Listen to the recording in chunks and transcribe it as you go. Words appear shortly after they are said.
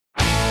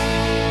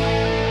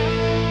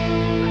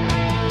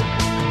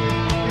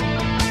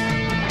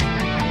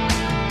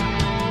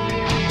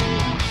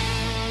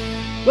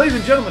Ladies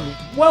and gentlemen,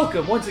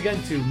 welcome once again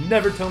to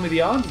Never Tell Me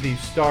the Odds, the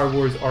Star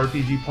Wars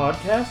RPG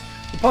podcast.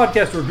 The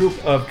podcast where a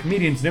group of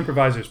comedians and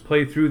improvisers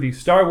play through the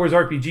Star Wars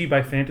RPG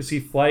by Fantasy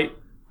Flight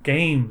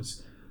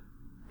Games.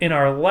 In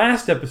our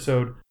last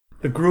episode,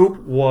 the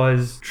group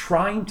was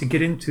trying to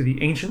get into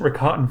the ancient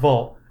Rakatan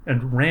Vault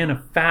and ran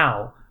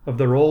afoul of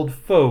their old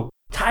foe,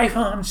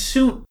 Typhon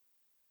Soont.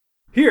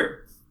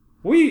 Here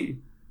we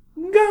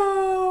go!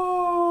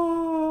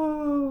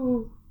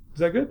 Is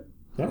that good?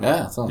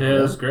 Yeah,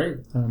 it was great.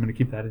 I'm going to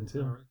keep that in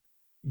too.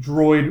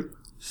 Droid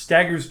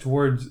staggers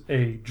towards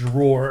a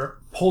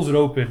drawer, pulls it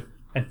open,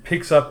 and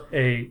picks up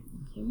a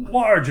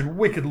large and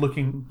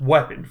wicked-looking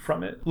weapon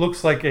from it.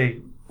 Looks like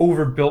a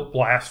overbuilt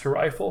blaster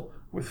rifle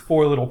with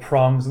 4 little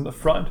prongs in the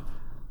front,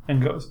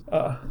 and goes,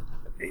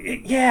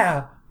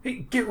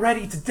 get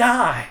ready to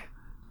die.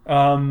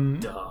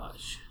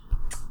 Dodge.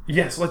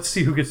 Yes, let's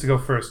see who gets to go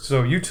first.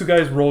 So you two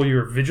guys roll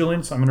your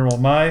vigilance. I'm going to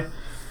roll my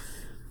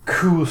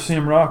cool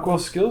Sam Rockwell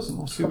skills, and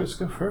we'll see who gets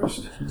to go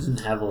first. He doesn't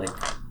have like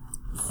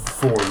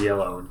 4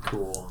 yellow and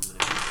cool.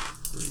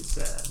 Pretty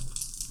sad.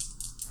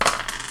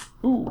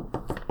 Ooh.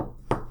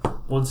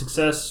 1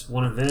 success,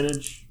 1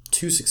 advantage.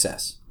 2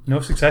 success. No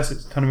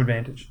successes, ton of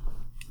advantage.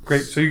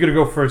 Great, so you're going to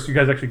go first. You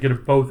guys actually get to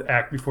both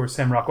act before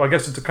Sam Rockwell. I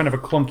guess it's a kind of a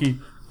clunky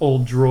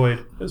old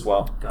droid as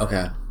well.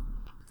 Okay.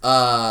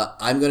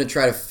 I'm going to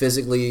try to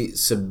physically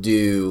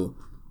subdue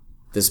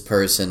this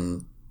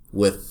person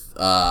with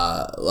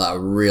a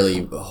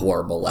really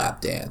horrible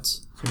lap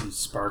dance. It's going to be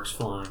sparks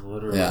flying,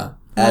 literally. Yeah.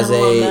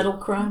 Metal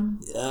crime?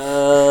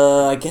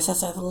 I guess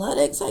that's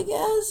athletics, I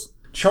guess?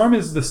 Charm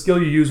is the skill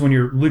you use when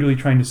you're literally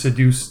trying to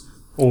seduce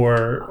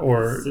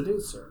or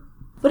Seducer.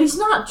 But he's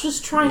not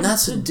just trying to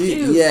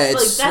seduce. Yeah,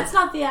 that's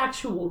not the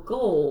actual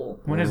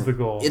goal. What is the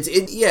goal?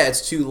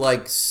 It's to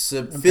like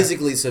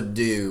physically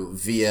subdue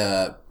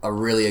via a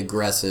really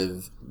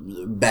aggressive,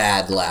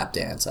 bad lap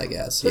dance, I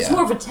guess. So it's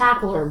more of a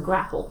tackle or a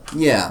grapple.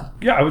 Yeah.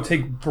 Yeah, I would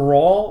take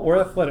brawl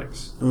or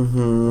athletics.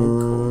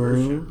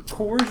 Mm-hmm.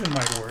 Coercion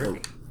might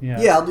work.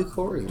 Yeah, I'll do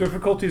coercion.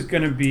 Difficulty is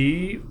going to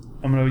be,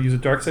 I'm going to use a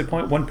dark side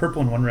point, 1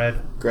 purple and 1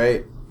 red.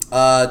 Great.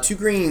 2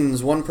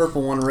 greens, 1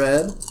 purple, 1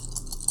 red.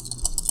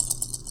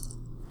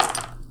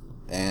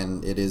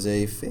 And it is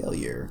a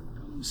failure.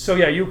 So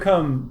yeah, you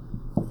come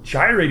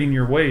gyrating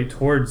your way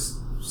towards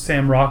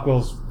Sam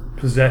Rockwell's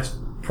possessed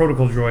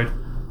protocol droid.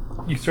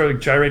 You start like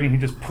gyrating, he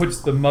just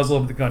puts the muzzle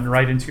of the gun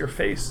right into your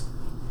face.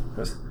 He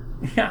goes,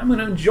 yeah, I'm going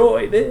to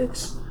enjoy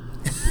this.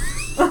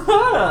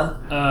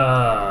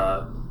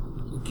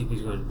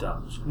 He's going to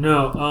dodge.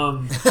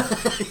 No,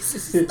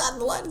 He's not in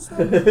the line of sight.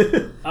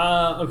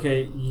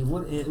 okay,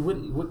 what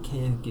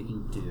can Gibby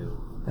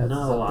do? That's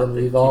not a lot something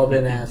that we've all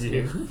Gibby been can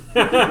asking. do.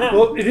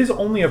 Well, it is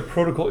only a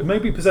protocol. It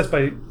might be possessed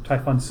by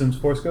Typhon Soon's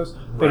Force Ghost,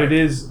 but Right. it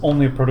is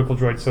only a protocol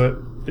droid,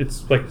 so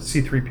it's like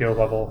C-3PO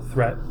level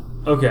threat.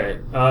 Okay,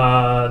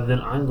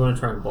 then I'm going to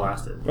try and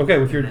blast it. Okay,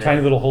 with your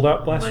tiny little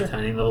holdout blaster? My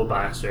tiny little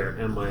blaster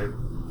in my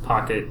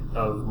pocket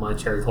of my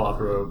cherry cloth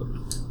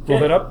robe. Roll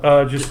that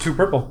up. Just 2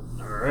 purple.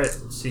 Alright,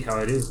 let's see how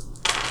I do.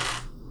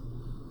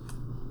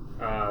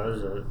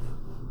 There's a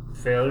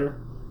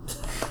failure.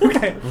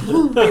 Okay.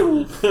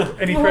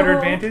 Any threat or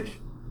advantage?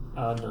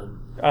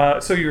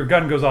 None. So your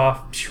gun goes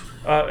off.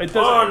 It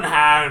doesn't.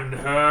 Unhand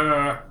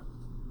her!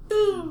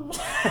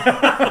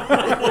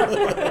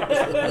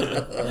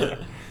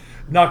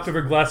 Knocked over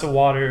a glass of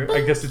water.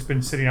 I guess it's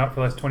been sitting out for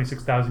the last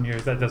 26,000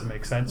 years. That doesn't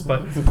make sense,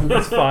 but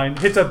it's fine.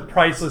 Hits a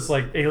priceless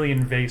like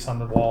alien vase on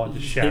the wall and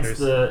just shatters.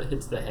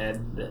 Hits the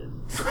head that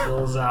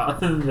spills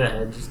out, and the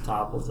head just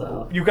topples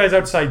out. You guys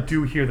outside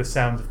do hear the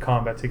sounds of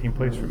combat taking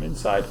place from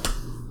inside.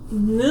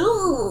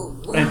 No.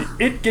 And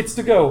it gets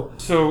to go.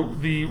 So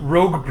the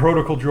rogue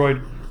protocol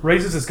droid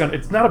raises his gun.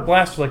 It's not a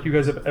blaster like you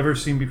guys have ever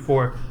seen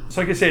before. So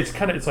like I say,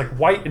 it's like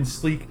white and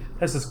sleek. It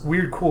has this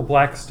weird, cool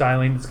black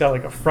styling. It's got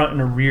like a front and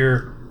a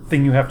rear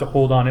thing you have to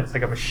hold on. It's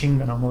like a machine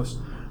gun almost.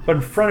 But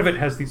in front of it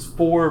has these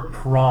 4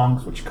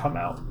 prongs which come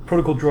out.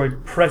 Protocol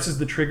droid presses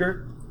the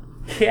trigger.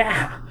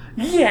 Yeah!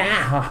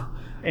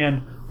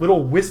 And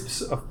little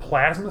wisps of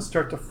plasma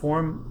start to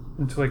form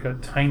into like a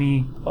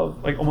tiny,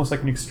 like almost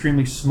like an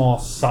extremely small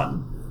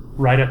sun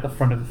right at the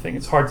front of the thing.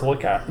 It's hard to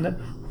look at. And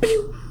then,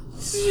 pew,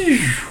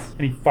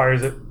 and he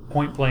fires it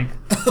point blank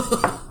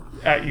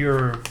at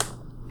your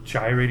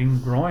gyrating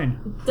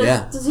groin.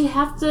 Does he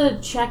have to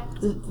check?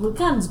 The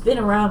gun's been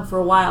around for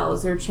a while.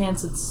 Is there a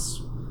chance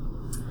it's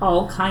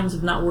all kinds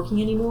of not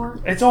working anymore?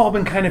 It's all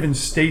been kind of in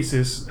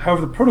stasis.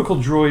 However, the protocol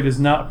droid is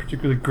not a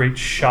particularly great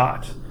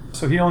shot.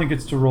 So he only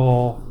gets to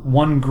roll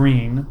 1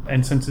 green,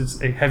 and since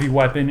it's a heavy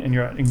weapon and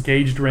you're at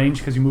engaged range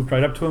because you moved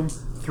right up to him,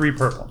 3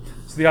 purple.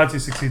 So the odds he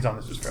succeeds on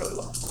this is fairly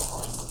low.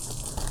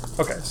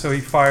 Okay, so he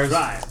fires.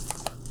 Right.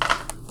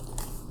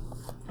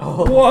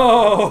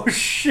 Whoa,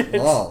 shit.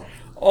 Whoa.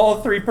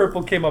 All 3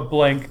 purple came up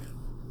blank.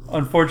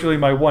 Unfortunately,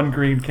 my 1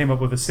 green came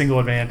up with a single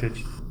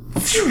advantage.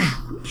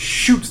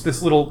 shoots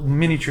this little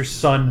miniature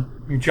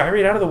sun. You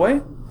gyrate out of the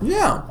way?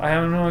 Yeah. I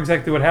don't know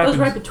exactly what It happens.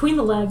 goes right between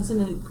the legs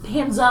and it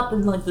hands up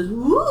and like the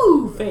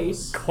woo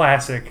face.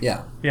 Classic.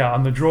 Yeah. Yeah,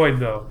 on the droid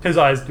though, his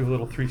eyes do a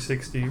little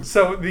 360.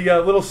 So the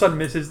little sun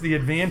misses. The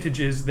advantage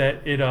is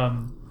that it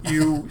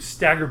you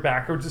stagger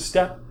backwards a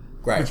step,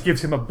 Right. which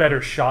gives him a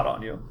better shot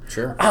on you.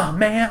 Sure. Ah,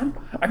 man,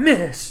 I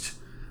missed.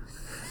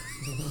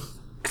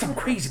 Cause I'm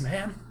crazy,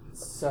 man.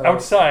 So,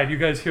 Outside, you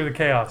guys hear the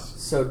chaos.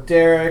 so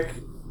Derek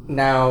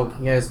now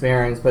he has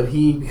bearings, but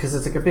because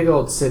it's like a big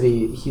old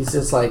city, he's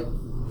just like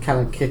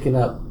kind of kicking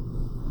up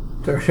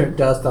dirt or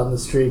dust on the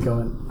street,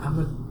 going, "I'm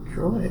a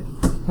droid."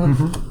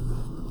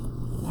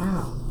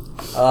 Wow.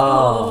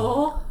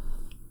 Oh,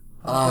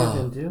 what have I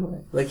been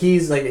doing? Like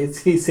he's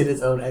in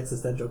his own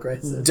existential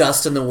crisis.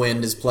 Dust in the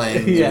Wind is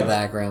playing in the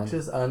background.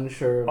 Just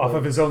unsure. Off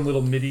of his own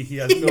little MIDI he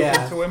has built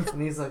yeah, into him.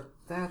 and he's like,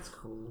 "That's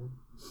cool."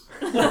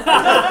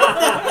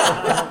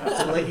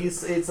 Like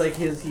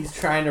he's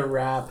trying to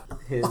wrap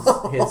his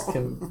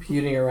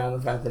computing around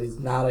the fact that he's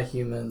not a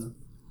human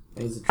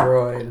and he's a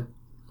droid.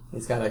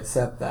 He's got to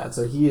accept that.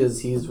 So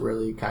he's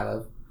really kind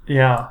of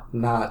Yeah.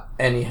 not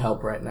any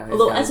help right now. He's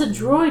Although, gotta- as a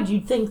droid,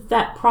 you'd think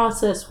that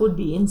process would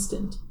be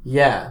instant.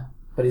 yeah,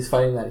 but he's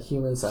fighting that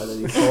human side that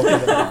he's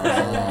holding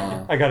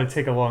about. I gotta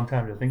take a long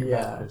time to think Yeah.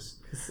 about this.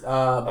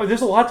 Uh,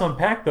 There's a lot to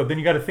unpack though. Then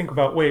you gotta think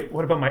about, wait,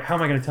 what about how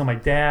am I gonna tell my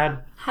dad?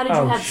 How did you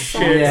Oh, have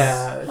shit. sex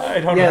yeah, I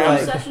don't Yeah, know. like-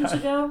 2 sessions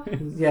ago?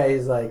 yeah.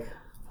 He's like,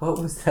 what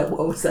was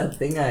that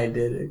thing I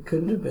did? It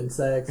couldn't have been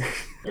sex.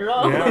 He's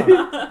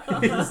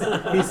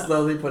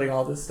slowly putting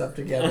all this stuff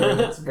together, and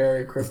it's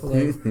very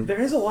crippling. There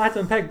is a lot to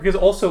unpack because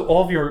also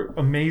all of your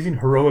amazing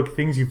heroic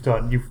things you've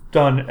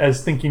done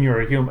as thinking you're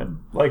a human.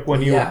 Like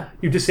when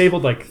you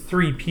disabled like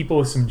 3 people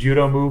with some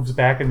judo moves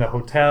back in the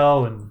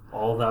hotel, and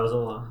All that was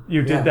a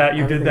you did Yeah, that.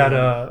 You did that.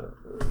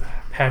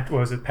 What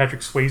was it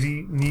Patrick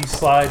Swayze knee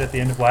slide at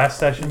the end of last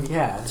session?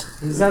 Yeah,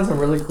 he's done some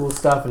really cool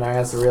stuff, and I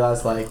have to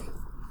realize, like,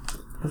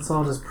 it's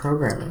all just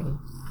programming.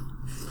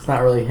 It's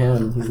not really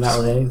him. He's not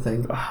really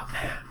anything. Oh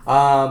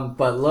man!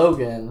 But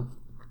Logan,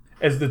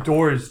 As the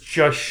door is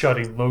just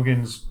shutting,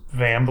 Logan's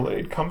van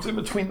blade comes in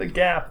between the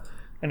gap,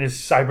 and his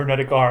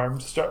cybernetic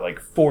arms start like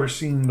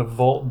forcing the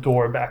vault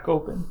door back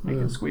open. You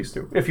can squeeze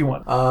through if you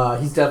want.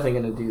 he's definitely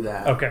going to do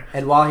that. Okay.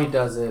 And while he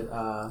does it,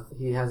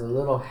 he has a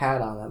little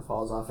hat on that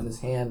falls off in his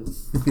hand.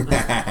 He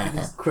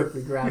just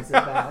quickly grabs it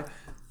back.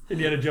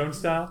 Indiana Jones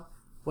style.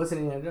 What's in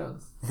Indiana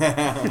Jones?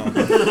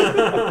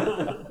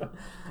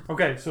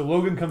 Okay, so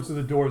Logan comes to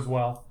the door as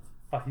well.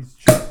 He's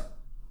just...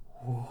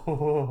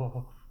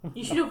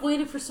 You should have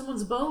waited for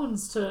someone's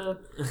bones to...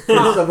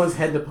 For someone's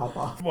head to pop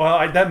off.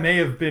 Well, that may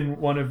have been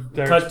one of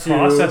their cut to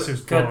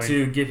processors cut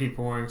blowing. to Gippy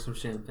pouring some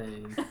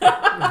champagne.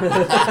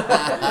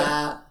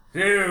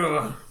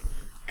 Ew,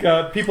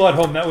 People at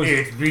home, that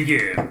it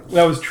begins.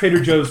 was Trader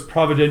Joe's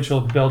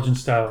Providential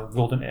Belgian-style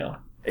golden ale.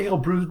 Ale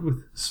brewed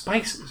with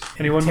spices.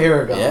 Anyone?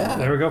 Tarragon. Yeah.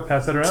 There we go.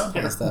 Pass that around.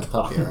 Pass that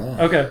puppy around.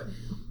 Okay.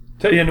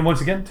 And once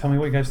again, tell me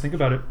what you guys think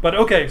about it. But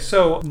okay,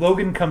 so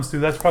Logan comes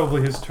through. That's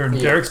probably his turn.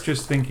 Yeah. Derek's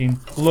just thinking.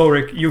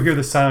 Lorik, you hear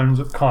the sounds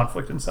of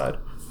conflict inside.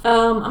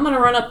 I'm gonna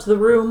run up to the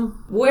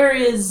room. Where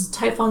is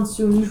Typhon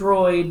Soon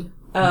droid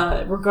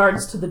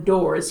regards to the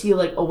door? Is he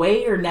like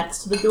away or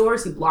next to the door?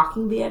 Is he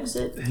blocking the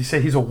exit? You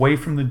say he's away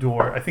from the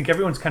door. I think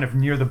everyone's kind of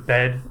near the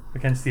bed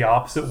against the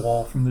opposite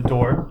wall from the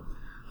door.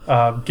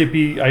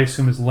 Gippy, I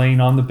assume, is laying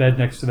on the bed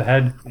next to the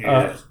head.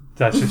 Yes.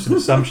 That's just an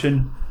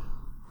assumption.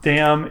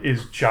 Dam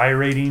is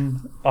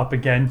gyrating up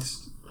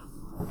against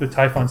the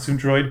Typhon Soon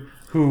droid,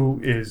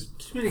 who is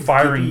really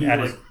firing Gippy, at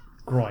his like,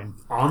 groin.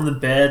 On the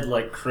bed,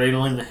 like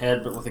cradling the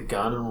head, but with a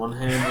gun in one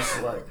hand,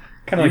 just like,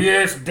 Kind of like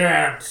yes,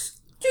 dance,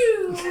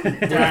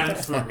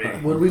 dance for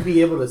me. Would we be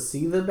able to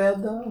see the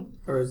bed, though?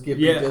 Or is Gippy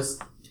Yeah.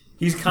 just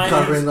He's kind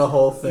covering of the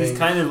whole thing? He's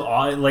kind of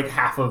on, like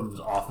half of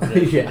off of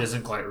it. Yeah. He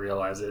doesn't quite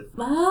realize it.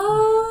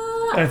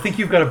 And I think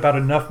you've got about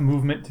enough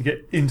movement to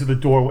get into the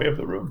doorway of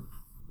the room.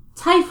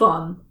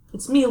 Typhon,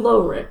 it's me,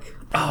 Lorik.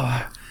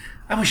 Oh,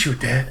 I wish you were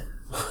dead.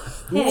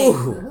 Hey,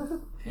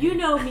 Ooh. you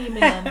know me,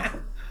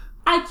 man.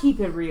 I keep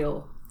it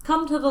real.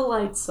 Come to the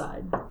light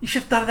side. You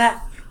should have thought of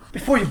that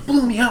before you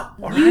blew me up,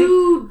 all right?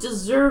 You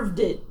deserved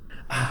it.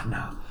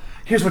 No.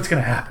 Here's what's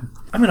going to happen.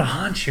 I'm going to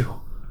haunt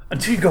you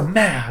until you go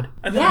mad,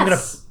 and then I'm going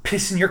to Yes.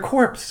 piss in your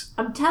corpse.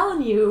 I'm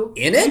telling you.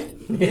 In it?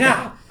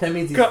 Yeah. That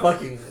means he's Go-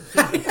 fucking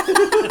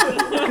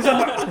it.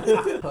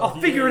 Because I'll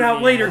figure it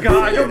out later,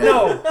 God. I don't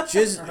know.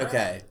 Just,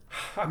 okay.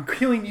 I'm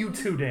killing you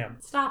too, damn.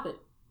 Stop it.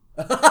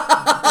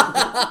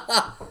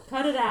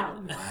 Cut it out.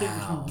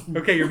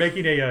 Okay, you're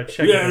making a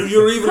check. Yeah,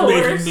 you're even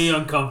Coerce. making me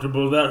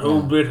uncomfortable. That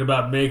whole bit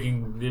about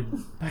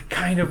making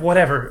Kind of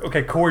whatever.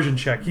 Okay, coercion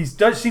check. He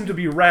does seem to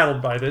be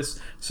rattled by this,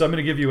 so I'm going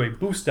to give you a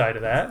boost die to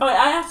that. Oh,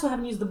 I also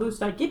haven't used the boost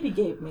that Gippy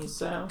gave me,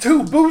 so.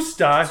 2 boost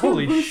die.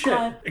 Holy boost shit.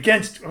 die.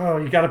 Against,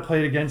 you got to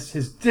play it against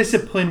his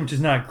discipline, which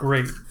is not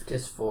great.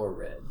 Just 4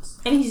 reds.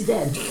 And he's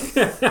dead.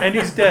 And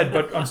he's dead,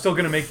 but I'm still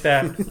going to make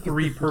that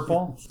 3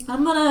 purple.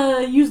 I'm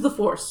gonna use the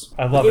force.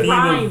 I love It it.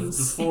 rhymes.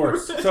 The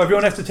force. So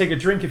everyone has to take a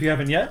drink if you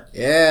haven't yet.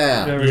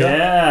 Yeah. There we go.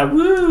 Yeah,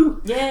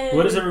 woo! Yay.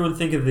 What does everyone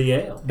think of the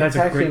ale? That's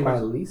It's a actually great my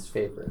question. least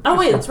favorite. Oh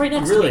wait, it's right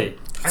next to me. Really?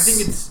 I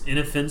think it's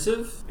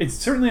inoffensive. It's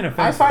certainly an I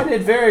offensive. find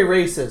it very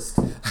racist.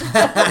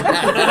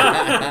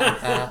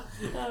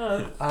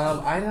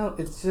 Uh, I don't.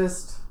 It's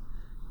just.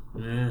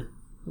 Eh.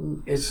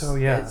 It's So,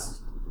 yeah.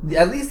 It's,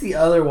 at least the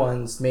other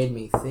ones made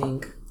me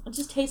think. it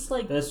just tastes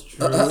like That's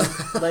true.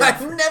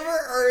 I've never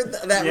heard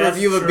that Yeah,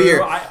 review of a true.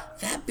 beer. I-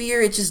 That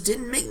beer, it just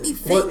didn't make me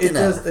think Well, it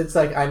enough. just. It's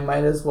like I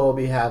might as well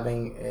be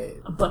having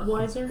a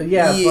Budweiser.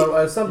 yeah, Yeah.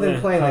 but something Yeah.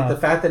 plain like the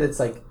fact that it's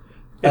like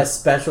a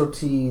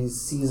specialty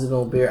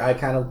seasonal beer. I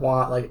kind of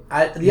want like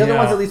the other Yeah.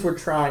 ones at least were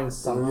trying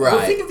something. Right.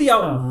 Well, think of the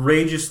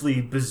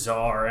outrageously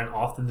bizarre and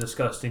often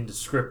disgusting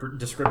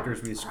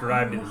descriptors we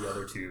ascribed to the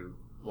other two,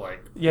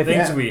 like Yeah,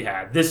 things yeah. we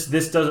had. This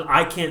doesn't.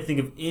 I can't think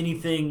of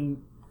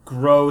anything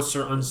gross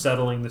or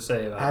unsettling to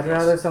say about. I'd this.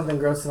 rather something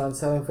gross and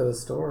unsettling for the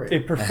story.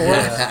 It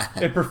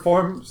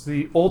performs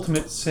the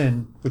ultimate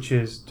sin, which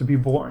is to be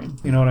boring.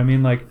 You know what I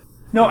mean? Like,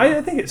 no, I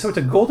think it's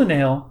a golden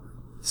ale,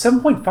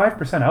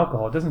 7.5%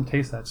 alcohol. It doesn't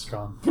taste that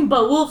strong.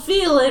 But we'll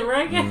feel it,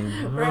 right?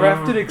 Mm. Right.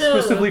 Crafted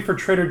exclusively for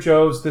Trader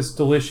Joe's, this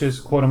delicious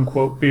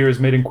quote-unquote beer is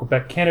made in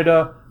Quebec,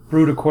 Canada,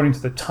 brewed according to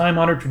the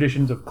time-honored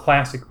traditions of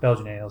classic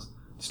Belgian ales.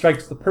 It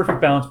strikes the perfect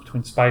balance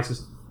between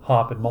spices,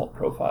 hop, and malt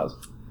profiles.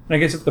 And I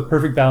guess if the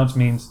perfect balance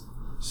means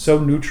so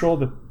neutral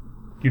that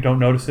you don't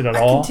notice it at I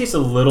all. can taste a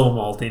little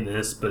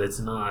maltiness, but it's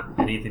not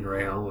anything to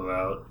write home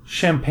about.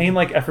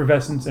 Champagne-like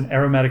effervescence and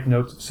aromatic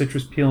notes of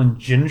citrus peel and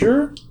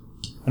ginger.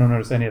 I don't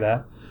notice any of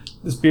that.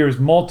 This beer is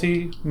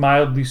malty,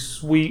 mildly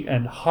sweet,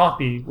 and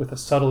hoppy with a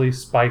subtly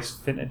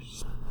spiced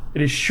finish.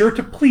 It is sure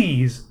to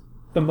please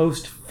the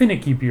most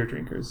finicky beer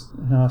drinkers.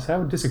 No, so I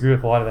would disagree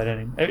with a lot of that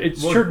ending.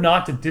 It's sure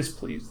not to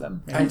displease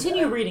them.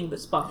 Continue reading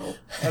this bottle.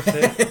 That's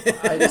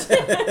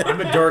it. I'm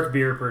a dark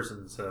beer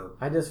person, so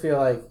I just feel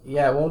like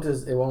it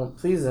won't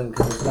please them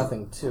because there's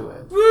nothing to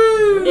it.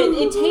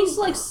 It tastes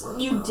like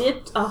you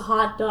dipped a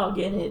hot dog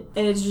in it,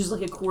 and it's just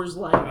like a Coors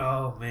Light.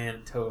 oh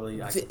man,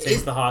 totally. I can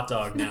taste the hot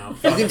dog now.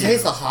 You can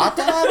taste the hot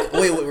dog?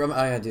 Wait,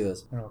 I gotta do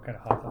this. I don't know what kind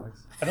of hot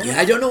dogs. I don't know.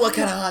 I don't know what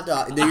kind of hot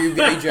dog. Are you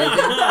joking?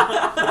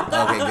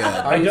 Okay, good.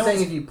 Are you don't-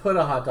 saying if you put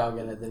a hot dog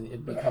in it, then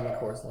it'd become a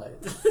Coors Light?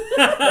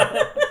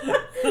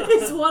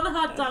 It's one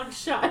hot dog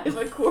shy of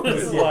a Coors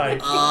It's Light.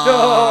 like,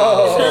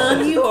 Oh.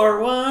 Son, you are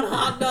one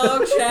hot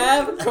dog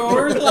chef,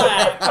 Coors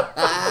Light.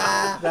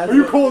 That's are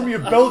you what- calling me a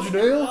Belgian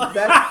ale?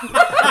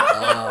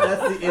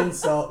 That's the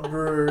insult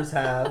brewers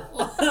have.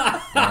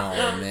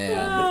 Oh,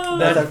 man.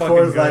 That's how fucking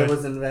Coors Light good.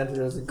 was invented.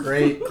 It was a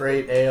great,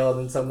 great ale. And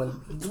then someone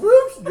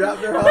whoops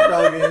dropped their hot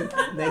dog in.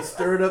 And they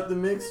stirred up the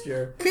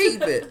mixture.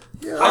 Keep it.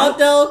 Hot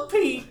dog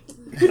Pete.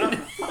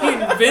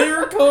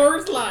 Inventor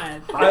Coors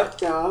Light. Hot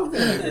dog.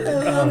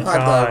 Hot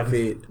God. dog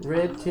feet.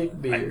 Red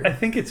tick beer. I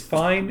think it's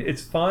fine.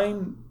 It's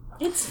fine.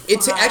 It's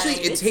fine. actually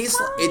it tastes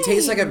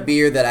like a fine.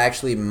 beer that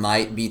actually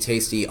might be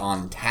tasty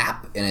on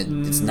tap,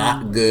 and it's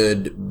not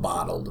good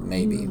bottled.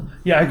 Maybe.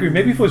 Yeah, I agree.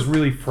 Maybe if it was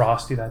really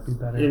frosty, that'd be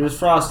better. It was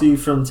frosty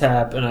from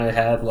tap, and I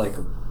had like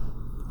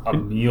a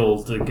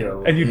meal to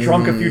go. And you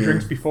drunk a few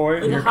drinks before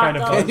it, and Like a you're hot kind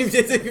of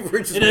dog. We're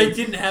just And I like-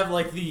 didn't have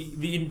like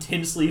the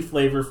intensely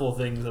flavorful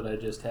things that I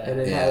just had.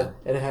 And it Yeah.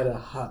 had a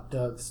hot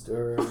dog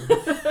stir.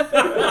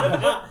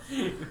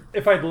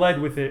 If I'd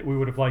led with it, we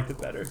would have liked it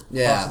better.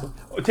 Yeah.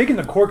 Taking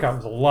the cork out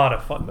was a lot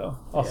of fun, though.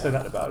 I'll say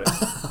that about it.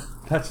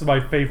 That's my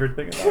favorite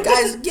thing about it.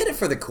 Guys, get it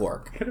for the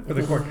cork. Get it for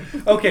the cork.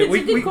 Okay, It's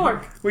a good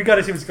cork. we got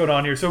to see what's going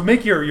on here. So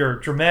make your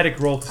dramatic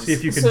roll to see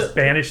if you can So-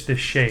 banish this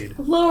shade.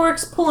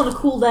 Lorik's pulling a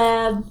cool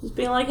dad, just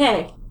being like,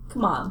 "Hey,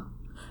 come on,"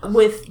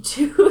 with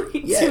two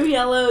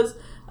yellows,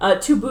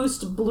 2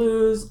 boost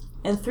blues,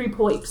 and 3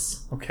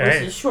 poipes. Okay.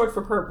 Which is short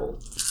for purple.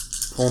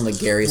 Pulling the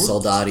Gary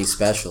Soldati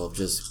special.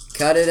 Just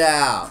cut it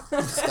out.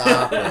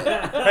 Stop it.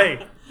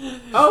 Hey,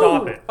 Oh,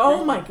 stop it.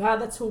 oh my god,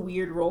 that's a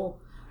weird roll.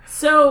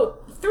 So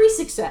 3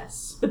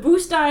 success. The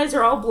boost dies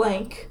are all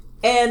blank,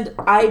 and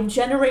I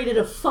generated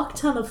a fuck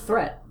ton of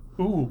threat.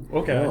 Ooh,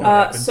 okay. that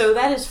happened. So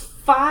that is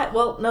 5.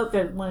 Well, no,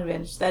 there's 1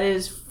 advantage. That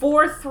is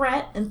 4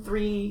 threat and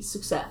 3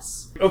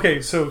 success.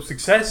 Okay, so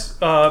success,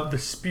 the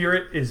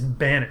spirit is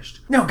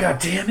banished. No, god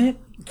damn it.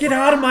 Get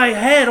out of my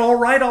head,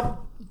 alright?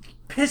 I'll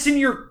piss in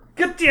your...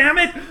 God damn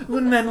it!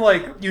 And then,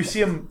 like, you see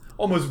him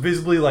almost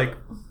visibly, like,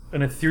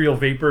 an ethereal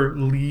vapor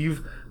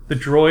leave the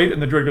droid, and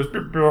the droid goes...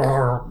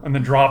 "Brrr," and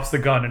then drops the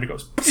gun, and it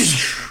goes...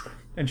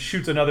 and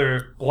shoots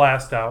another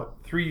blast out.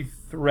 3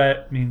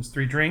 threat means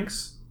 3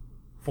 drinks.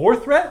 4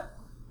 threat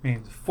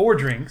means 4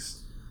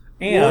 drinks.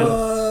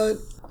 And...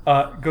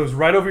 What? goes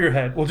right over your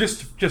head. Well,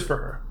 just for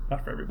her,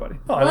 not for everybody.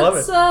 Oh, I love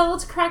it.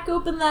 Let's crack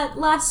open that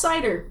last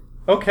cider.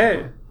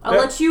 Okay. I'll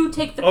let you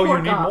take the Oh, cork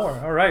you need off. more.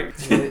 All right.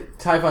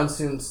 Typhon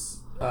Soon's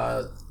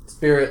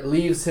spirit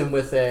leaves him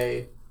with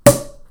a.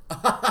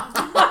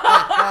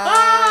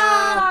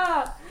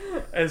 Ah!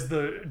 as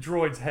the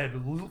droid's head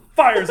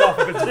fires off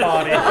of its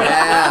body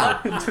Yeah.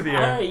 into the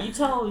All air. right, you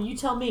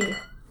tell me.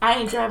 I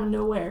ain't driving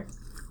nowhere.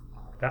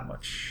 That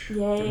much.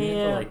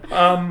 Yeah. Like,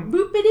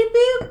 Boopity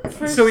boop.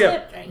 First So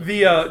yeah, sip.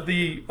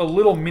 the a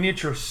little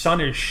miniature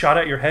sun is shot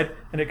at your head,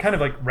 and it kind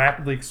of like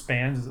rapidly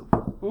expands.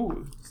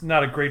 Ooh, it's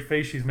not a great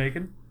face she's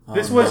making.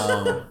 This was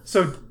no.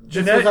 so This was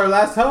Jeanette. our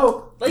last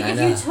hope. Like I if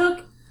know. you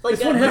took like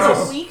This one a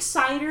has a- weak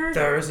cider,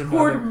 There is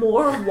poured another.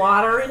 more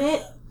water in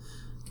it,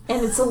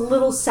 and it's a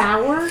little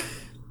sour.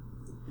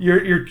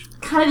 You're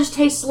Kind of just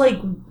tastes like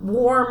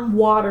warm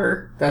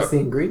water. That's the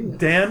ingredient.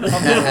 Dan.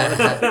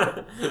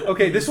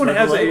 Okay, this one Like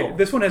has a a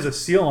label. a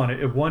seal on it.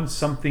 It won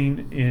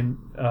something in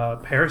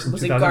Paris in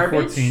Was it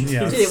garbage? 2014.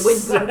 Yeah. Did it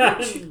win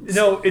garbage?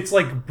 No, it's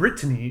like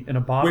Brittany in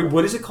a bottle. Wait,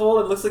 what is it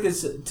called? It looks like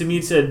it's. To me,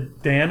 it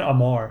said. Dan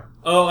Amar.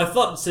 Oh, I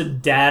thought it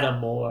said Dad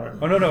Amore.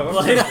 Oh no.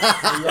 Like,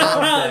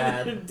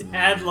 Dad.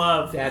 Dad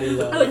love. Daddy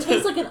Oh, love. it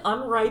tastes like an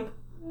unripe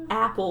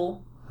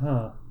apple.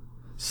 Huh.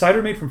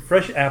 Cider made from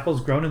fresh apples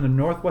grown in the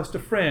northwest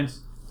of France,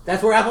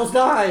 That's where apples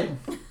die.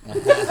 Oh,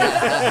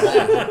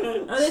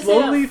 they say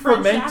slowly French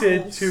fermented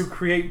apples. to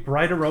create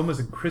bright aromas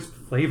and crisp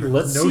flavors.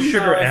 Let's no see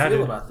sugar how I added.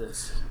 feel about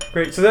this.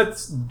 Great. So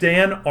that's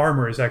Dan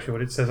Armour is actually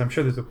what it says. I'm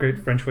sure there's a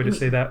great French way to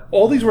say that.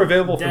 All these were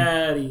available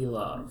Daddy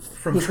love.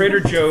 from Trader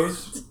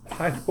Joe's.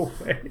 By the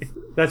way,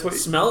 that's what. It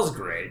smells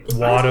great.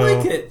 Watto. I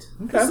like it.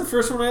 Okay. That's the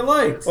first one I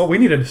liked. Oh, we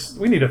need a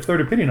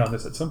third opinion on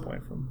this at some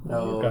point from you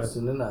No, guys.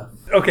 soon enough.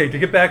 Okay, to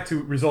get back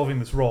to resolving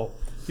this roll,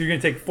 you're going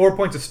to take 4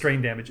 points of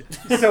strain damage.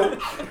 So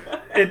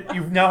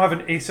you now have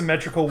an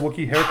asymmetrical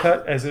Wookiee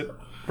haircut as it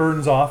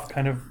burns off,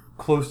 kind of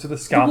close to the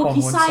The scalp on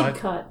Wookiee one side side.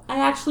 cut. I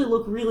actually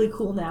look really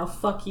cool now.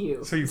 Fuck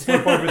you. So you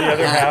flip over the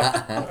other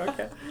half.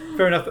 Okay,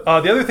 fair enough. The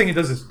other thing it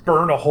does is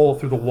burn a hole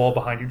through the wall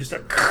behind you, just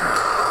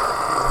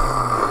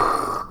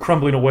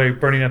crumbling away,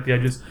 burning at the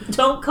edges.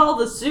 Don't call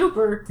the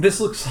super. This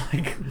looks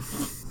like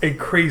a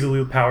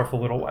crazily powerful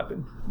little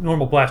weapon.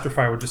 Normal blaster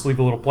fire would just leave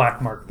a little black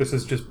mark. This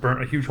has just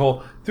burnt a huge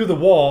hole through the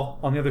wall.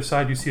 On the other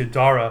side, you see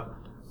Adara,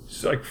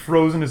 like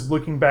frozen, is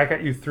looking back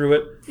at you through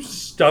it,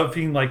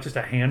 stuffing like just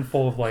a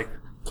handful of like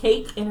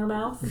Cake in her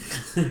mouth.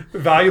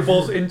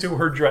 valuables into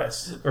her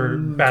dress or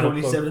battle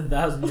cloak.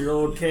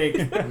 27,000-year-old cake.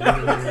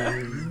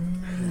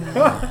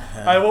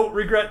 I won't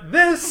regret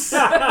this.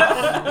 And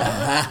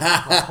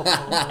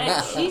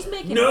she's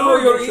making No,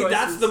 horrible you're,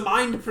 that's choices. the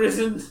mind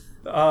prison.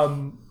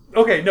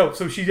 Okay, no.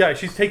 So she's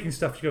taking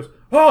stuff. She goes,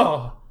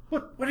 "Oh,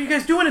 what are you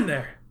guys doing in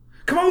there?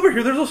 Come over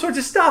here. There's all sorts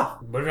of stuff."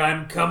 But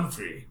I'm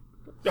comfy.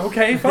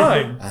 Okay,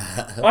 fine.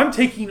 I'm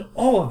taking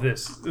all of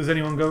this. Does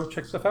anyone go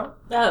check stuff out?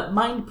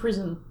 Mind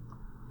prison.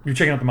 You're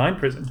checking out the mine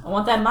prison. I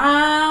want that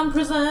mind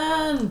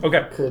prison.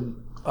 Okay. Could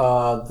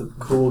the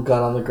cool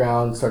gun on the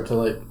ground start to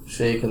like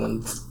shake and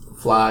then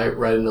fly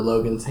right into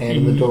Logan's hand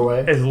in the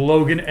doorway? As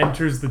Logan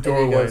enters the And he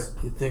doorway. goes,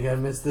 "You think I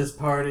missed this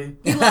party?"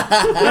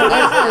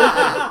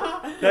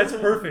 That's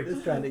perfect.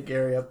 Just trying to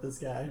Gary up this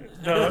guy.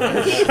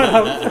 No, shut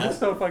up. That's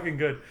so fucking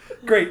good.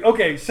 Great.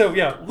 Okay, so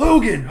yeah,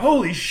 Logan,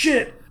 holy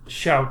shit,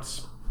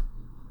 shouts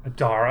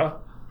Adara,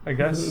 I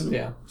guess.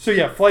 Yeah. So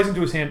yeah, flies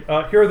into his hand.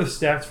 Here are the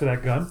stats for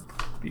that gun.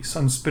 The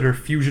Sunspitter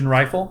fusion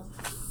rifle.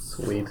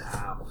 Sweet.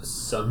 Wow,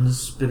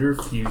 Sunspitter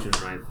fusion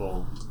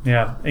rifle.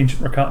 Yeah,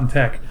 ancient Rakatan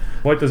tech.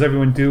 What does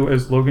everyone do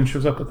as Logan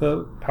shows up with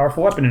a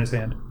powerful weapon in his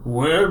hand?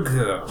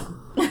 Welcome.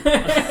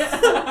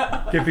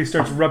 Gippy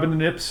starts rubbing the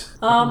nips.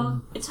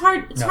 It's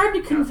hard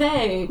to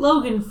convey.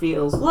 Logan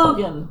feels.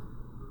 Logan.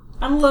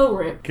 I'm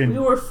Lowrick. Can- We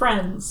were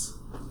friends.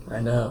 I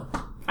know.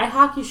 I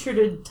hockey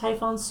shirted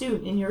Typhon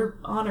suit in your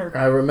honor.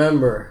 I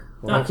remember.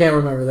 Well, I can't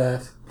remember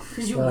that.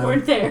 Because you but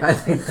weren't there. I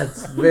think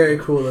that's very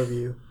cool of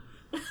you.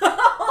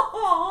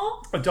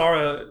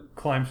 Adara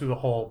climbs through the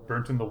hole,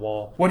 burnt in the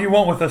wall. What do you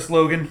want with us,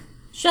 Logan?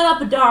 Shut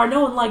up, Adar. No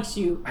one likes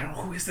you. I don't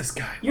know, who is this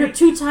guy? You're a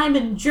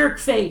two-timing jerk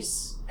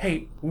face.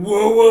 Hey,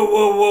 Whoa, whoa,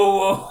 whoa,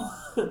 whoa,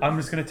 whoa. I'm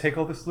just gonna take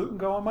all this loot and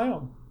go on my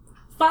own.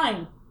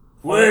 Fine.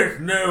 Wait,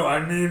 no,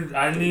 I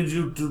need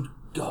you to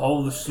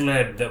hold the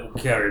sled that will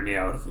carry me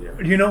out of here.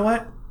 You know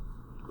what?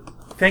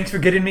 Thanks for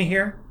getting me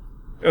here.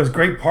 It was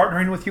great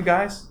partnering with you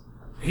guys.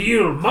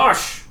 Heel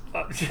mush!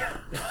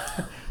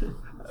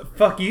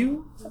 Fuck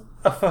you.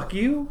 Fuck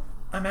you.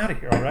 I'm out of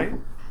here, alright?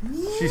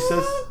 She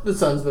says, The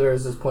Sunspitter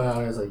is just pointing out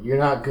and is like, "You're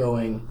not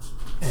going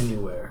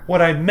anywhere."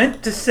 what I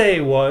meant to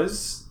say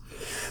was...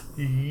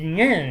 Pulls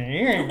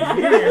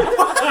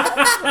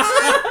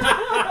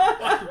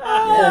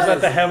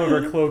at the hem of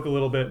her cloak a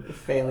little bit.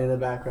 Faintly in the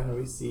background,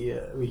 we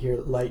hear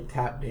light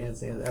tap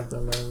dancing after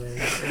the mermaid.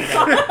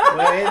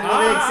 We're in the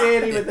big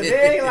city with the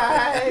big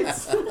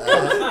lights.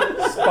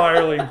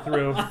 Spiraling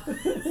through.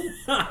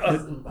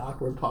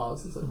 Awkward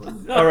pause. It's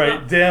like,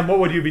 Alright, damn, what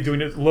would you be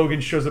doing if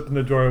Logan shows up in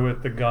the door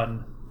with the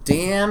gun?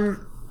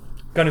 Damn.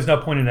 Gun is now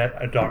pointed at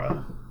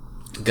Adara.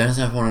 Gun's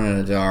not pointing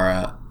at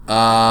Adara.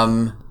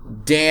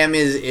 Damn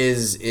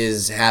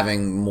is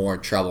having more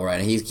trouble right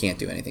now. He can't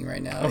do anything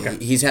right now. Okay.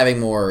 He's having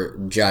more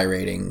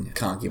gyrating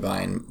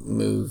concubine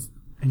move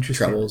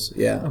Interesting. troubles.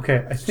 Yeah.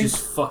 Okay, I think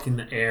Just fucking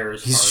the air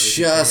as He's hard as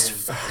just he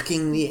can.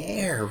 fucking the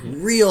air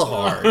real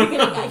hard.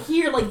 I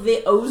hear like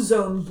the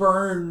ozone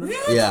burn.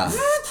 Yeah.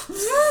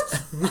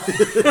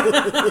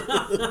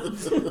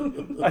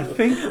 I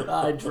think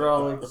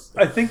Hydraulics.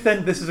 I think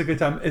then this is a good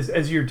time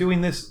as you're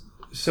doing this.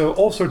 So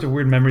all sorts of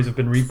weird memories have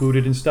been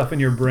rebooted and stuff in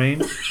your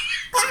brain.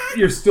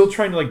 You're still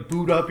trying to like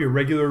boot up your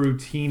regular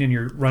routine, and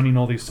you're running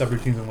all these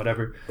subroutines and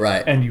whatever.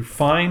 Right. And you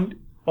find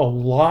a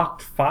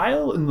locked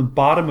file in the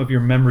bottom of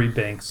your memory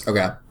banks.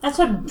 Okay. That's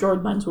how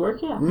droid minds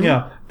work, yeah.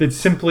 Yeah, that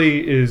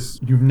simply is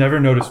you've never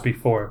noticed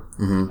before,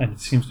 and it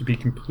seems to be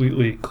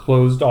completely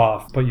closed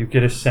off. But you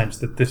get a sense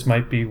that this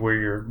might be where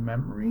your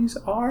memories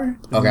are.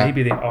 That Okay.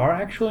 Maybe they are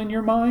actually in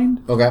your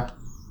mind Okay.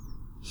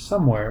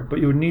 somewhere, but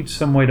you would need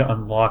some way to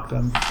unlock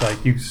them.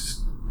 Like you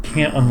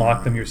can't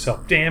unlock them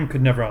yourself. Dan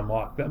could never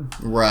unlock them.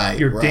 Right.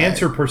 Your right.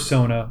 dancer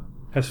persona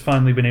has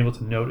finally been able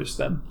to notice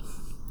them,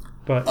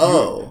 but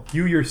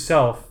you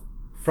yourself,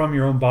 from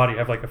your own body,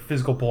 have like a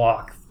physical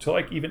block to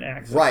like even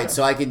access. Right. them.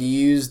 So I could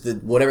use the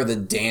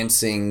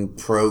dancing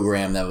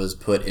program that was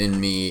put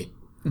in me.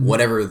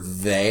 Whatever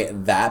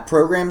that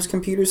program's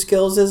computer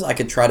skills is, I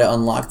could try to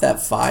unlock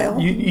that file.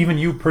 Even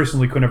you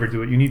personally could never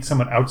do it. You need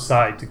someone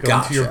outside to go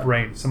into your Gotcha.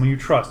 brain, someone you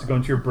trust to go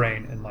into your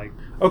brain and like.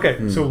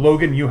 Okay, so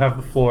Logan, you have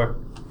the floor.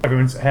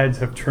 Everyone's heads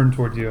have turned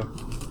towards you.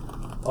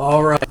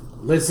 All right,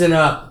 listen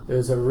up.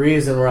 There's a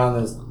reason we're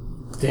on this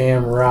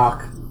damn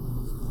rock.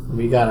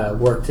 We gotta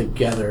work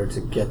together to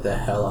get the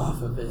hell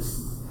off of it.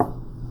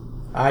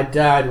 I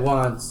died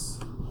once.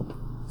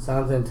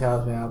 Something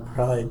tells me I'll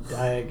probably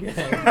die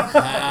again.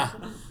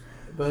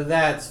 But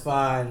that's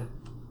fine.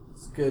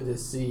 It's good to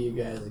see you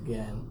guys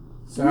again.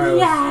 Sorry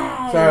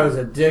I was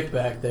a dick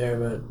back there,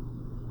 but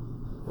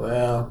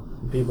well,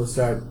 people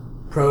start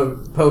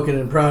poking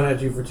and prodding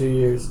at you for 2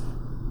 years.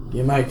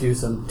 You might do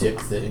some dick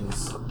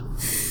things.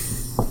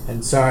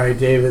 And sorry,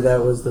 David,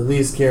 that was the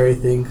least scary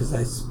thing because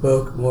I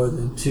spoke more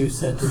than 2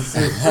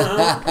 sentences.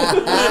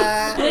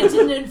 And it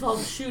didn't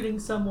involve shooting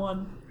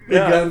someone The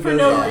gun for goes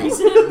no off.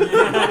 reason.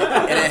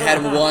 And it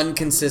had one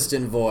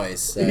consistent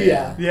voice. So,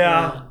 Yeah.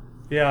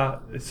 Yeah.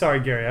 Sorry,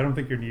 Gary. I don't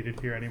think you're needed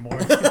here anymore.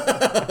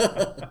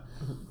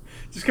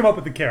 Just come up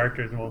with the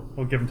characters and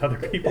we'll give them to other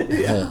people.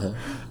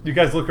 You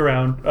guys look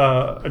around.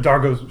 Adar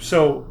goes,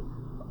 so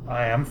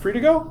I am free to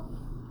go?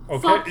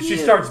 Okay. Fuck She you.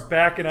 starts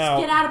backing out.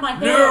 Get out of my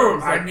hair. No,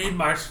 I need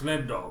my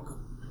sled dog.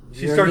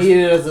 She You're starts.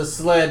 needed as a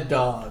sled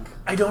dog.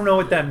 I don't know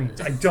what that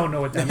means. I don't know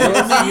what that means.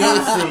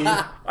 You'll see.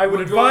 I would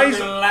We're going advise.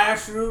 to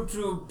lash you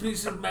to a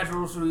piece of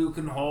metal so you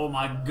can hold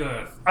my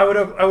girth I would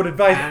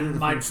advise. and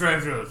my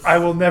treasures. I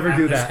will never and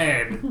do this that.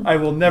 head. I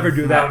will never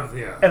do that. Out of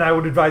here. And I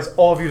would advise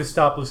all of you to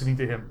stop listening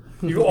to him.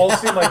 You all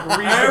seem like I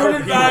reasonable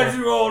would advise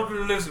people. you all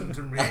to listen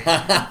to me.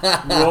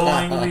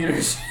 Rolling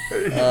leadership.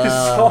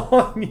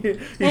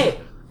 Hey,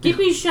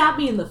 Gippy shot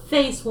me in the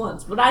face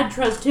once, but I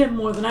trust him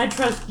more than I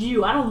trust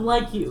you. I don't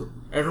like you.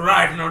 That's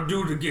right, and I'll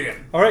do it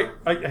again. All right,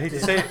 I hate to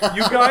say it,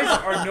 you guys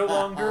are no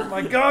longer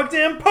my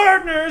goddamn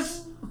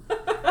partners.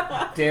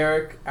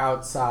 Derek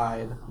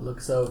outside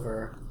looks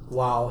over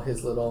while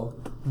his little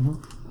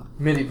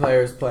MIDI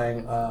player is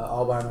playing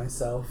All By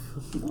Myself.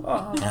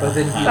 But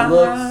then he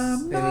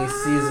looks and he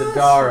sees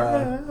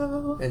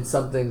Adara and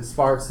something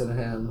sparks in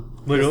him.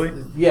 Literally?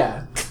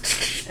 Yeah.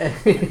 And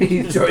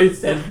he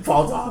joins and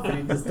falls off and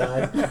he just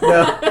dies.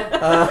 No.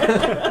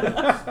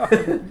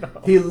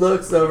 He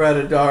looks over at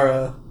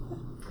Adara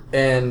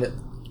and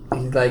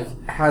he like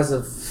has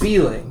a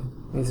feeling.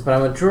 He says, but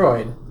I'm a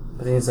droid.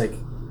 But then he's like,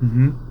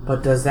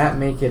 but does that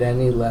make it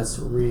any less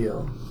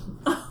real?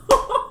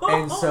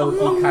 And so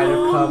he kind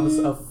of comes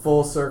a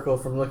full circle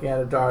from looking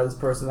at Adara, this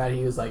person that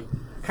he was like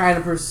kind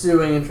of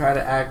pursuing and trying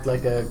to act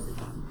like a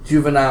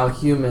juvenile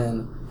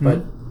human,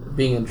 but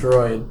being a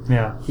droid.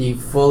 Yeah. He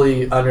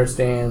fully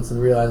understands and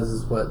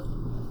realizes what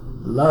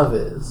love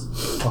is.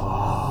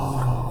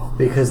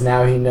 Because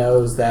now he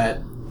knows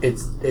that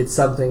it's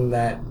something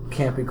that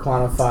can't be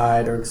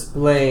quantified or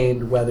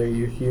explained, whether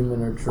you're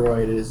human or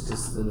droid. It is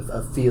just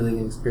a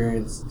feeling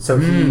experience. So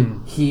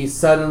he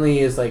suddenly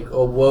is like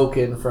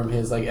awoken from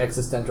his like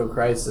existential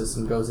crisis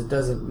and goes, it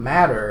doesn't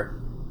matter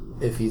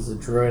if he's a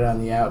droid on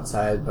the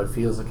outside but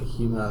feels like a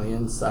human on the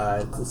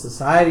inside. The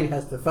society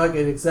has to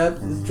fucking accept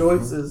his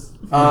choices.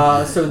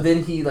 So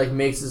then he like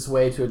makes his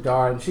way to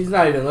Adara and she's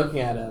not even looking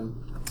at him.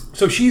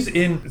 So she's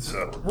in it's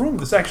a room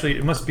that's actually,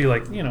 it must be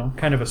like, you know,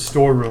 kind of a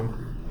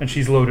storeroom. And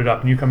she's loaded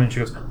up, and you come in and she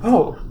goes,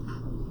 oh,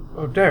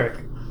 Derek,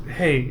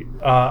 hey,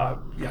 yeah,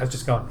 I was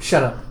just going.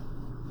 Shut up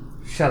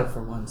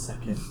for 1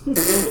 second.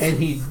 And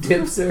he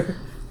dips her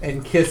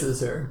and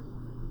kisses her.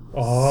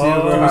 Super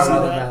hard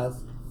on the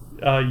mouth.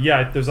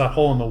 Yeah, there's a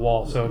hole in the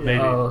wall, so maybe.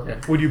 Oh, okay.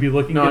 Would you be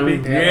looking No, at I me?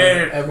 mean,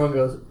 yeah. Everyone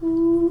goes,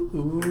 ooh,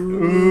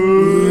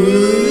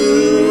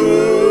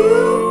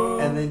 ooh.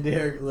 And then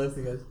Derek looks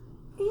and goes,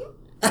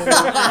 and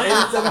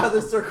somehow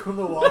the circle in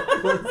the wall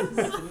closes.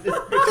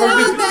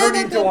 It turned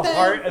into a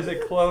heart as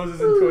it closes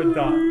into a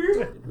dot.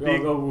 We all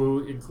go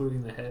woo,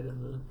 including the head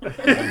and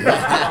the...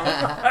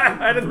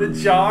 Out of the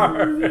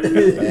jar.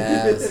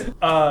 Yes.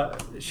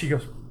 She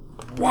goes,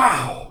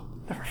 Wow!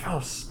 Never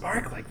felt a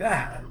spark like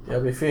that.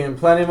 You'll be feeling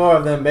plenty more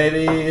of them,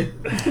 baby.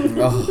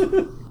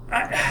 Oh.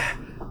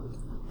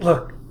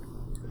 Look,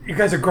 you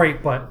guys are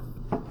great, but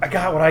I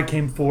got what I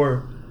came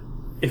for.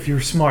 If you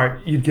were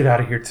smart, you'd get out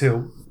of here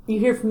too. You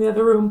hear from the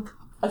other room,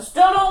 I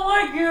still don't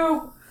like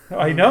you!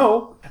 I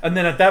know. And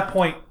then at that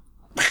point,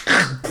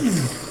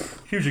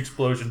 huge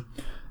explosion.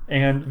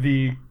 And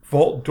the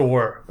vault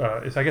door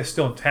is, I guess,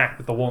 still intact,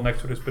 but the wall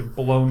next to it has been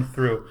blown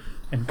through.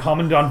 And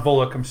Commandant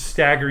Vola comes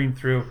staggering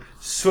through,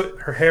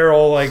 her hair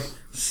all like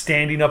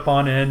standing up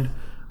on end.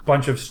 A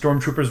bunch of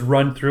stormtroopers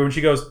run through, and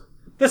she goes,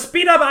 "The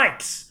speeder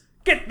bikes!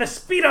 Get the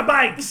speeder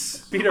bikes!"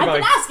 Speeder I've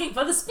bikes. been asking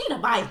for the speeder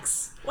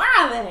bikes. Where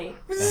are they?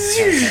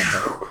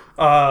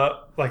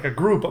 Like a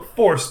group of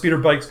 4 speeder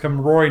bikes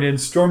come roaring in,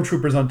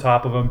 stormtroopers on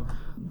top of them.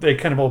 They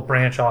kind of all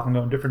branch off and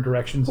go in different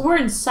directions. We're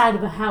inside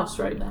of a house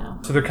right now.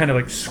 So they're kind of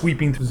like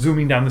sweeping,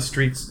 zooming down the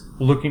streets,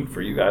 looking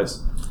for you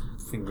guys.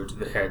 Finger to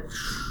the head.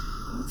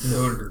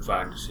 No one can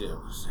find us here.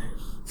 We're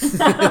safe.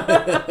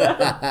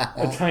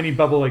 A tiny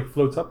bubble like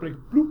floats up and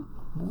like, bloop,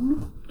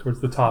 bloop, towards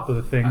the top of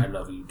the thing. I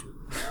love you too.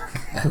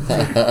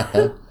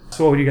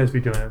 So what would you guys be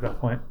doing at that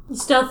point?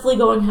 Stealthily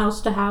going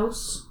house to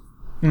house.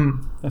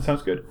 That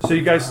sounds good. So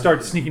you guys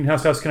start sneaking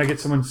house to house. Can I get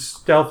someone's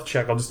stealth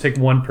check? I'll just take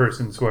one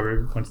person, so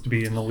whoever wants to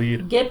be in the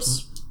lead.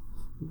 Gips.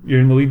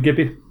 You're in the lead,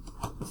 Gippy?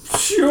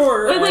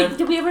 Sure. Wait,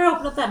 did we ever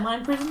open up that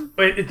mine prison?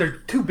 Wait, they're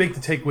too big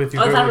to take with you.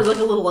 Oh, I thought it was like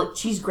a little like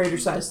cheese grater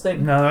size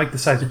thing. No, they're like the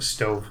size of a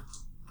stove.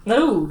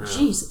 Oh,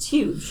 jeez, it's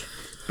huge.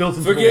 Built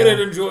into Forget the it.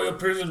 wall. Enjoy a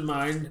prison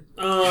mind.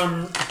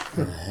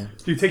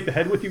 Do you take the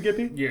head with you,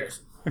 Gippy?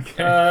 Yes.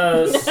 Okay.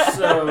 On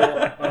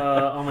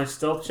my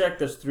stealth check,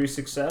 that's 3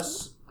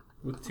 success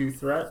with 2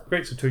 threat.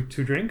 Great, so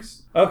two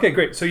drinks. Okay,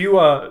 great. So you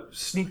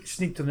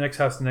sneak to the next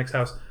house.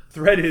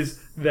 Threat is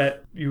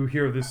that you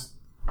hear this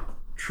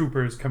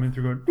troopers coming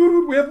through going,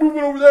 "Dude, we have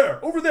movement over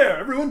there,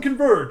 everyone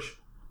converge."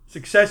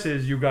 Success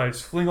is you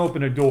guys fling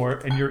open a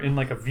door and you're in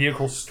like a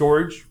vehicle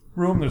storage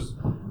room. There's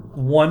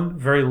one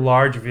very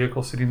large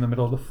vehicle sitting in the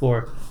middle of the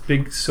floor.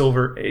 Big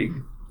silver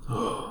egg.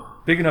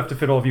 Big enough to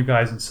fit all of you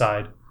guys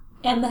inside.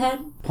 And the head.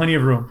 Plenty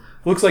of room.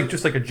 Looks like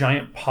just like a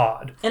giant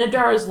pod. And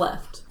Adara's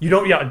left. You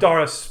don't, yeah,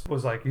 Adara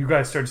was like, you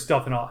guys started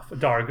stealthing off.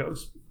 Adara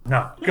goes,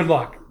 "No, good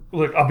luck.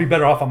 Look, I'll be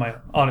better off on my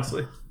own,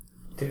 honestly."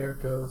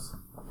 Derek goes,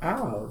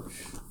 ouch.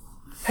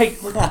 Hey,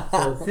 look.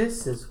 So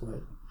this is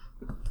what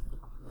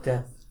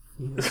death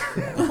feels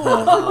like.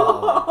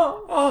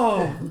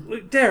 Oh,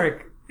 look,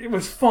 Derek, it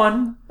was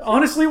fun.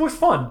 Honestly, it was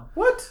fun.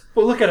 What?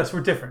 But look at us, we're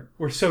different.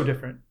 We're so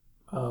different.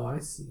 Oh, I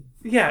see.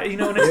 Yeah, you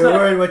know, and it's You're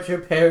not, worried what your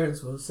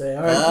parents will say,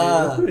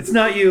 aren't you? it's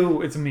not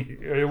you, it's me.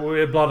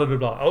 Blah, blah, blah,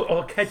 blah.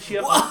 I'll catch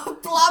you.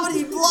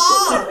 Blobbity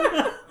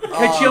blah!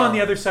 Catch you on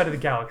the other side of the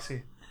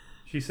galaxy,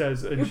 she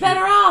says. And You're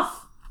better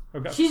off.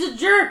 Okay. She's a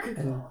jerk.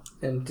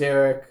 And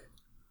Derek,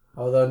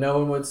 although no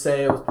one would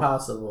say it was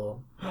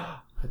possible,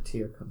 a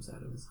tear comes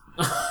out of his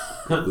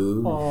eye.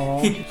 Ooh.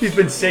 He's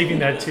been saving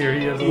that tear.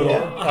 He has a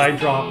little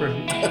eyedropper.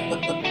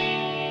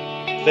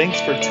 Thanks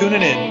for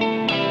tuning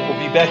in. We'll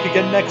be back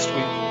again next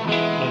week.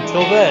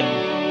 Until then,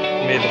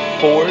 may the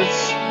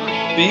Force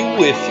be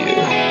with you.